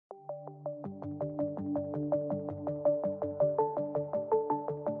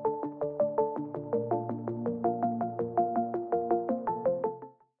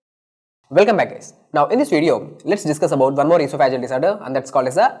Welcome back guys. Now in this video, let's discuss about one more esophageal disorder and that's called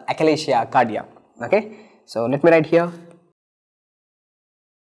as the Achalasia Cardia. Okay, so let me write here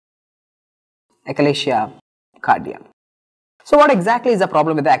Achalasia Cardia. So what exactly is the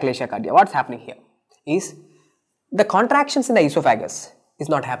problem with the Achalasia Cardia? What's happening here is the contractions in the esophagus is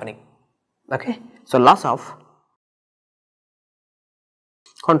not happening. Okay, so loss of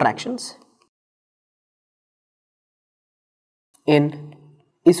contractions in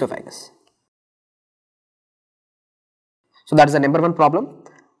esophagus. So that is the number one problem,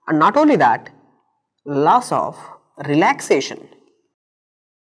 and not only that, loss of relaxation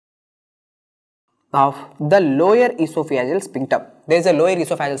of the lower esophageal sphincter. There is a lower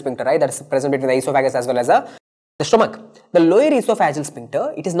esophageal sphincter, right, that is present between the esophagus as well as the stomach. The lower esophageal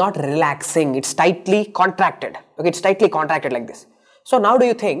sphincter, it is not relaxing, it's tightly contracted. Okay, it's tightly contracted like this. So now do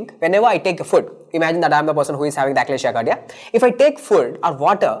you think whenever I take a food, imagine that I am the person who is having the Achalasia Cardia, if I take food or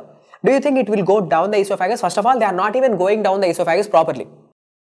water, do you think it will go down the esophagus? First of all, they are not even going down the esophagus properly.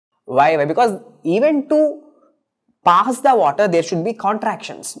 Why? Because even to pass the water, there should be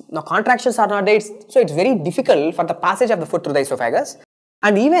contractions. Now, contractions are not there, so it's very difficult for the passage of the food through the esophagus.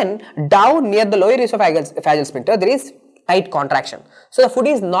 And even down near the lower esophageal sphincter, there is tight contraction. So, the food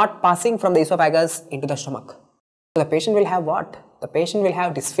is not passing from the esophagus into the stomach. So, the patient will have what? The patient will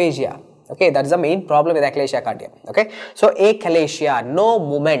have dysphagia. Okay, that is the main problem with Achalasia Cardia. Okay, so achalasia, no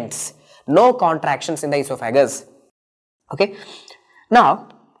movements, no contractions in the esophagus. Okay, now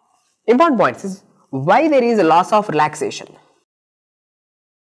important points is why there is a loss of relaxation.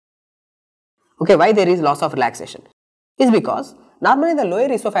 Okay, why there is loss of relaxation is because normally in the lower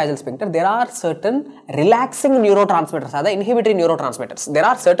esophageal sphincter there are certain relaxing neurotransmitters, or the inhibitory neurotransmitters. There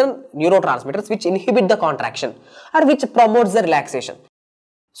are certain neurotransmitters which inhibit the contraction or which promotes the relaxation.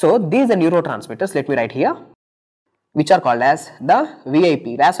 So these are neurotransmitters, let me write here, which are called as the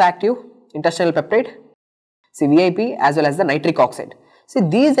VIP, vasoactive intestinal peptide, see VIP as well as the nitric oxide. See,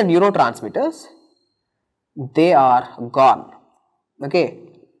 these are neurotransmitters, they are gone, okay,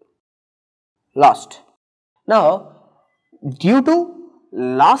 lost. Now, due to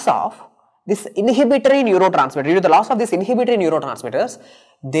loss of this inhibitory neurotransmitter, due to the loss of this inhibitory neurotransmitters,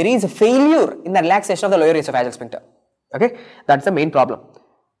 there is a failure in the relaxation of the lower esophageal sphincter. Okay, that's the main problem.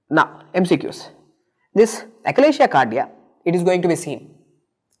 Now, MCQs. This Achalasia Cardia, it is going to be seen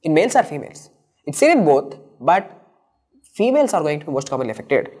in males or females. It's seen in both, but females are going to be most commonly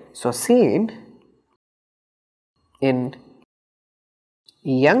affected. So, seen in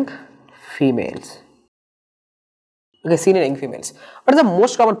young females. Okay, seen in young females. What is the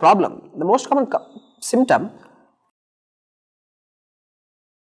most common problem? The most common symptom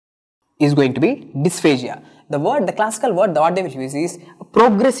is going to be dysphagia. The classical word, what they will use is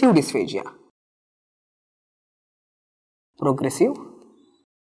progressive dysphagia. Progressive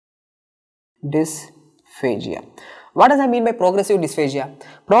dysphagia. What does I mean by progressive dysphagia?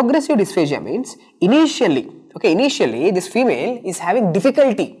 Progressive dysphagia means initially this female is having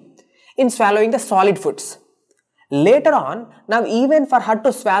difficulty in swallowing the solid foods. Later on, now even for her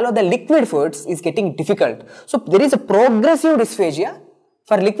to swallow the liquid foods is getting difficult. So there is a progressive dysphagia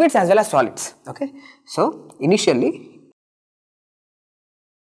for liquids as well as solids. Okay, so initially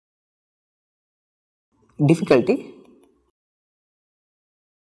difficulty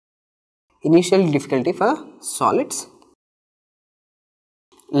for solids,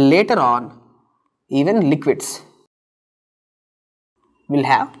 later on even liquids will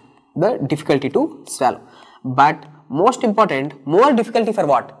have the difficulty to swallow. But most important, more difficulty for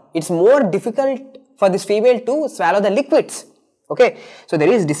what? It's more difficult for this female to swallow the liquids. Okay, so there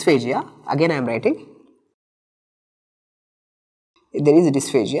is dysphagia, again I am writing, there is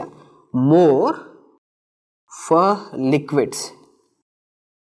dysphagia more for liquids,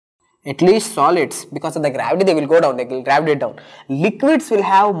 at least solids, because of the gravity they will go down, they will gravitate down. Liquids will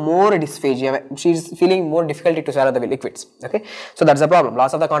have more dysphagia, she is feeling more difficulty to swallow the liquids. Okay, so that's the problem,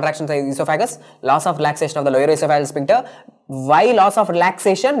 loss of the contractions in the esophagus, loss of relaxation of the lower esophageal sphincter. Why loss of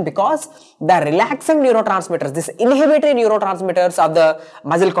relaxation? Because the relaxing neurotransmitters, this inhibitory neurotransmitters of the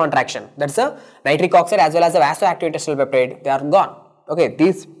muscle contraction, that's the nitric oxide as well as the vasoactive intestinal peptide, they are gone. Okay,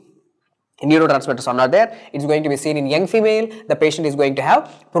 these neurotransmitters are not there. It's going to be seen in young female. The patient is going to have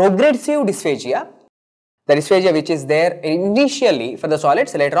progressive dysphagia. The dysphagia which is there initially for the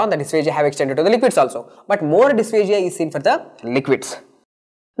solids, later on the dysphagia have extended to the liquids also. But more dysphagia is seen for the liquids.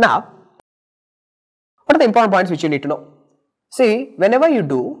 Now, what are the important points which you need to know? See, whenever you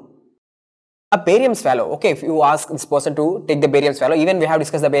do a barium swallow, okay, if you ask this person to take the barium swallow, even we have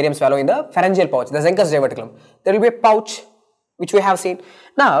discussed the barium swallow in the pharyngeal pouch, the Zenker's diverticulum, there will be a pouch which we have seen.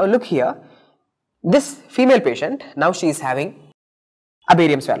 Now, look here. This female patient, now she is having a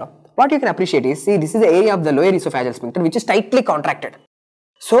barium swallow. what you can appreciate is, see, this is the area of the lower esophageal sphincter which is tightly contracted.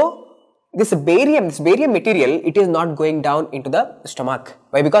 So this barium material, it is not going down into the stomach.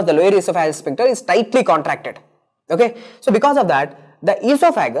 Why? Because the lower esophageal sphincter is tightly contracted. Okay, so because of that, the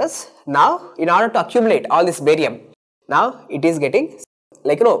esophagus now, in order to accumulate all this barium, now it is getting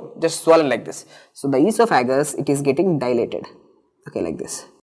like, just swollen like this. So the esophagus, it is getting dilated, okay, like this.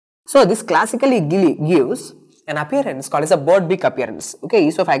 So this classically gives an appearance called as a bird beak appearance. Okay,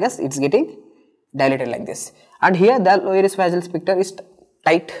 esophagus, it's getting dilated like this, and here the lower esophageal sphincter is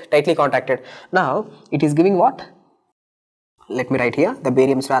tightly contracted. Now it is giving what? Let me write here the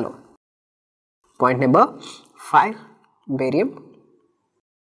barium swallow. Point number 5, barium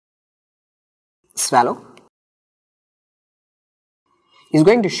swallow is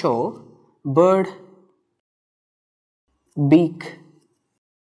going to show bird beak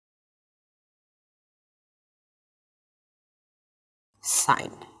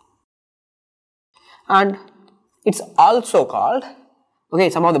sign, and it's also called, okay,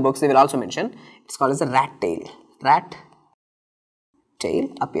 some of the books they will also mention, it's called as a rat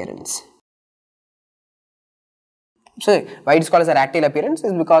tail appearance. So why it is called as a rat tail appearance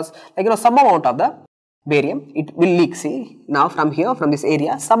is because, like, some amount of the barium, it will leak. See, now from here, from this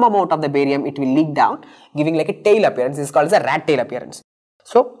area, some amount of the barium, it will leak down, giving like a tail appearance. This is called as a rat tail appearance.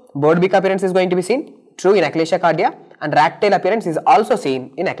 So bird beak appearance is going to be seen, true, in Achalasia cardia, and rat tail appearance is also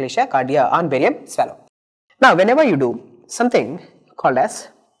seen in Achalasia cardia on barium swallow. Now whenever you do something called as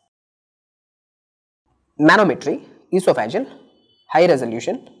manometry, esophageal, high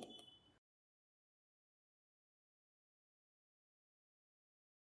resolution,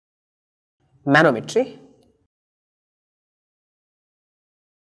 manometry,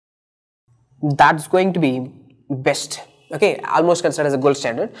 that's going to be best, okay, almost considered as a gold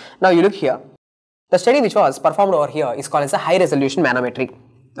standard. Now you look here, the study which was performed over here is called as a high resolution manometry,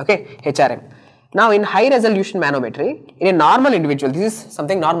 okay, HRM. Now in high resolution manometry, in a normal individual, this is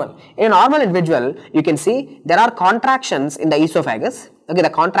something normal. In a normal individual, you can see there are contractions in the esophagus. Okay, the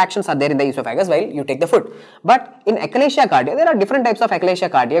contractions are there in the esophagus while you take the food. But in Achalasia cardia, there are different types of Achalasia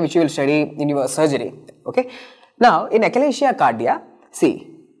cardia which you will study in your surgery. Okay. Now in Achalasia cardia, see,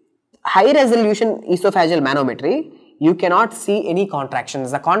 high resolution esophageal manometry, you cannot see any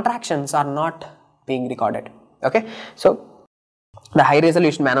contractions. The contractions are not being recorded. Okay. So the high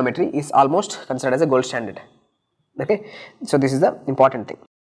resolution manometry is almost considered as a gold standard. Okay. So this is the important thing.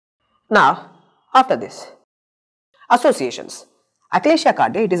 Now after this, associations. Achalasia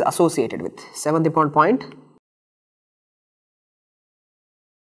cardia, it is associated with, 7th important point,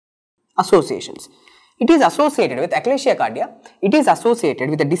 associations. It is associated with Achalasia cardia, it is associated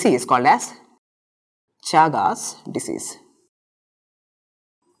with a disease called as Chagas disease.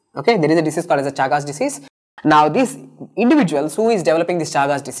 Okay, there is a disease called as a Chagas disease. Now these individuals who is developing this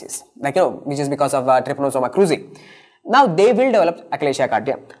Chagas disease, like, which is because of trypanosoma cruzi, now they will develop Achalasia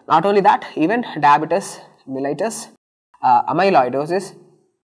cardia. Not only that, even diabetes mellitus, amyloidosis,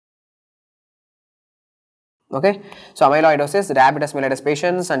 okay, so amyloidosis, diabetes mellitus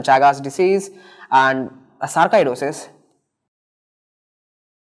patients and Chagas disease and sarcoidosis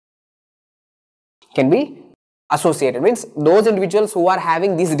can be associated, means those individuals who are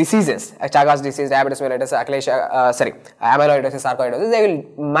having these diseases, Chagas disease, diabetes mellitus, amyloidosis, sarcoidosis,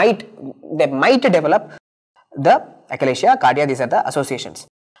 they might develop the Achalasia cardia. These are the associations.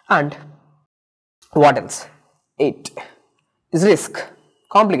 And what else? 8 is risk,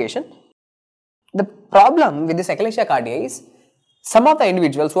 complication. The problem with this Achalasia cardia is some of the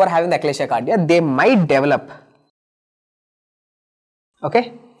individuals who are having the Achalasia cardia, they might develop,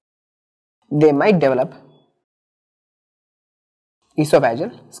 okay, they might develop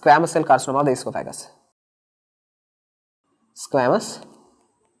esophageal squamous cell carcinoma of the esophagus. Squamous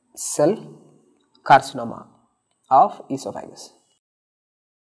cell carcinoma of esophagus.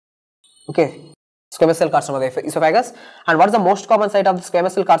 Okay. Squamous cell carcinoma of the esophagus. And what is the most common site of the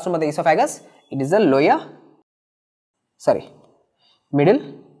squamous cell carcinoma of the esophagus? It is the middle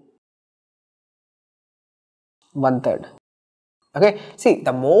 1/3. Okay, see,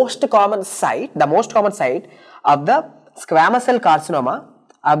 the most common site of the squamous cell carcinoma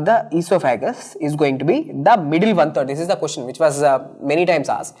of the esophagus is going to be the middle 1/3. This is the question which was many times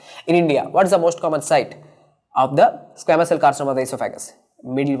asked in India. What is the most common site of the squamous cell carcinoma of the esophagus?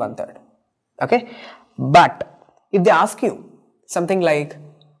 Middle 1/3. Okay, but if they ask you something like,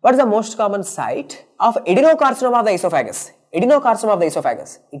 what is the most common site of adenocarcinoma of the esophagus? Adenocarcinoma of the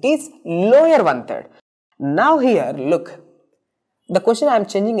esophagus, it is lower 1/3. Now here, look, the question I am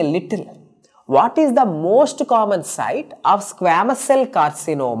changing a little. What is the most common site of squamous cell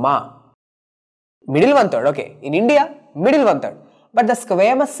carcinoma? Middle 1/3, okay. In India, middle 1/3. but the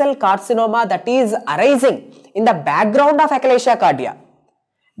squamous cell carcinoma that is arising in the background of Achalasia Cardia,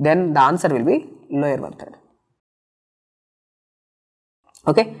 then the answer will be lower 1/3.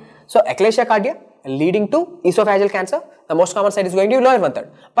 Okay, so Achalasia Cardia leading to esophageal cancer, the most common site is going to be lower 1/3.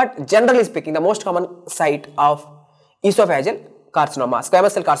 But generally speaking, the most common site of esophageal carcinoma,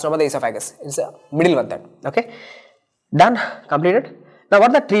 squamous cell carcinoma of the esophagus, is middle 1/3. Okay, done, completed. Now, what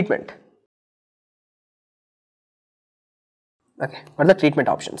are the treatment? Okay, what are the treatment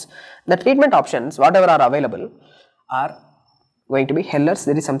options? The treatment options, whatever are available, are going to be Heller's.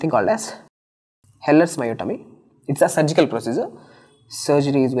 There is something called as Heller's myotomy. It's a surgical procedure.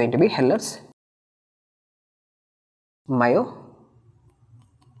 Surgery is going to be Heller's myotomy.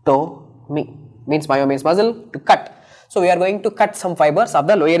 Means myo means muscle, to cut. So we are going to cut some fibers of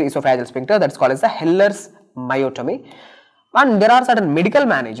the lower esophageal sphincter, that's called as the Heller's myotomy. And there are certain medical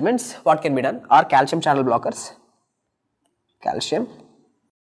managements what can be done are calcium channel blockers. Calcium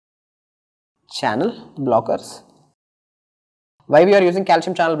channel blockers. Why we are using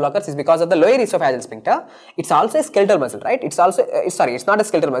calcium channel blockers is because of the lower esophageal sphincter. It's also a skeletal muscle, right? It's also it's not a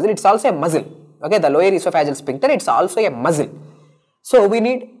skeletal muscle, it's also a muscle. Okay, the lower esophageal sphincter, it's also a muscle. So we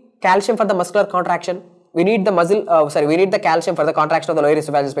need calcium for the muscular contraction. We need the we need the calcium for the contraction of the lower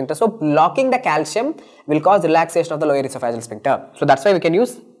esophageal sphincter. So blocking the calcium will cause relaxation of the lower esophageal sphincter. So that's why we can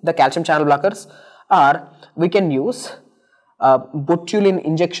use the calcium channel blockers, or we can use botulin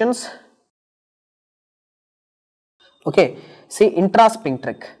injections. Okay, see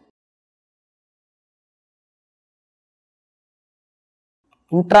intrasphincteric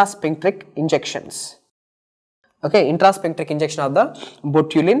injections. Okay, intrasphincteric injection of the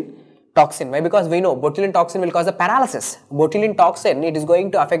botulin toxin. Why? Because we know botulin toxin will cause a paralysis. Botulin toxin, it is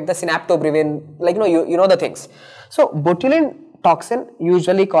going to affect the synaptobrevian, like you know the things. So botulin toxin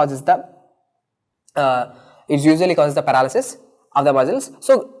usually causes the paralysis of the muscles.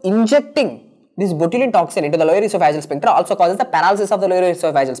 So injecting this botulin toxin into the lower esophageal sphincter also causes the paralysis of the lower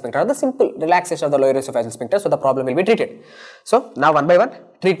esophageal sphincter, or the simple relaxation of the lower esophageal sphincter. So the problem will be treated. So now one by one,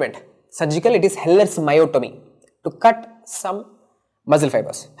 treatment. Surgical, it is Heller's myotomy, to cut some muscle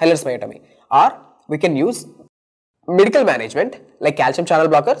fibers, Heller's myotomy, or we can use medical management like calcium channel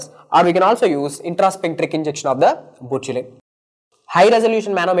blockers, or we can also use intrasphincteric injection of the botulin. High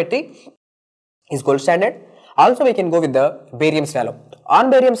resolution manometry is gold standard. Also we can go with the barium swallow. On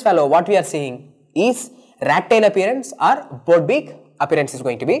barium swallow, what we are seeing is rat tail appearance or bird beak appearance is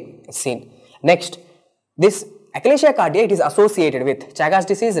going to be seen. Next, this Achalasia Cardia, it is associated with Chagas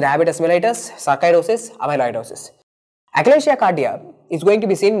disease, rabies mellitus, sarcoidosis, amyloidosis. Achalasia Cardia is going to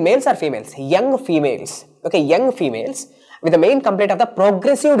be seen in males or females? Young females. Okay, young females with the main complaint of the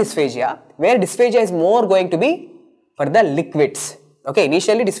progressive dysphagia, where dysphagia is more going to be for the liquids. Okay,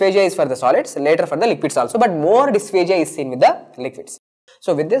 initially dysphagia is for the solids, later for the liquids also, but more dysphagia is seen with the liquids.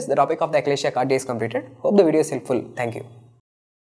 So with this, the topic of the Achalasia Cardia is completed. Hope the video is helpful. Thank you.